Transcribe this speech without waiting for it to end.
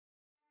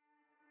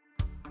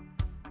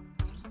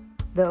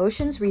The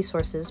ocean's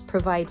resources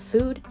provide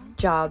food,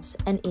 jobs,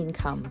 and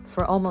income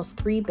for almost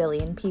 3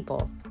 billion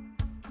people.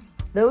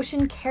 The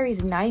ocean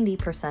carries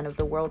 90% of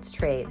the world's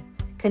trade,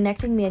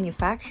 connecting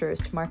manufacturers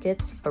to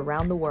markets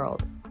around the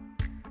world.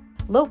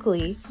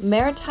 Locally,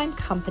 maritime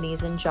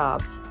companies and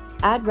jobs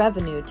add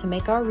revenue to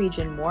make our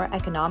region more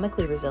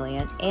economically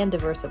resilient and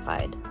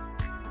diversified.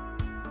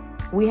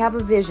 We have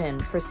a vision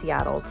for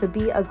Seattle to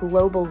be a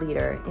global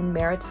leader in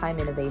maritime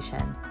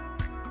innovation.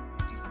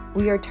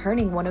 We are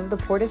turning one of the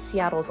Port of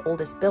Seattle's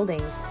oldest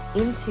buildings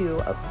into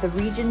the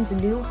region's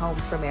new home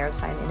for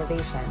maritime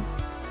innovation.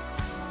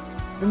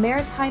 The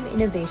Maritime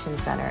Innovation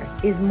Center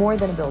is more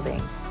than a building.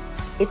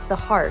 It's the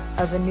heart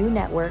of a new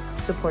network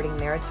supporting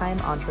maritime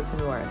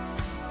entrepreneurs.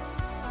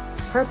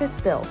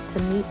 Purpose-built to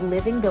meet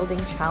Living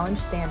Building Challenge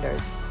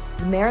standards,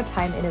 the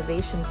Maritime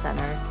Innovation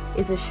Center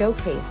is a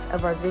showcase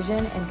of our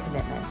vision and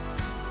commitment.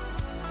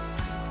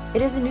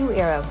 It is a new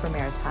era for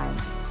maritime,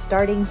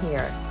 starting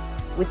here,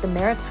 with the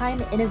Maritime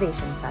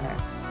Innovation Center.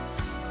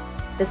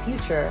 The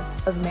future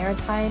of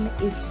maritime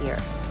is here.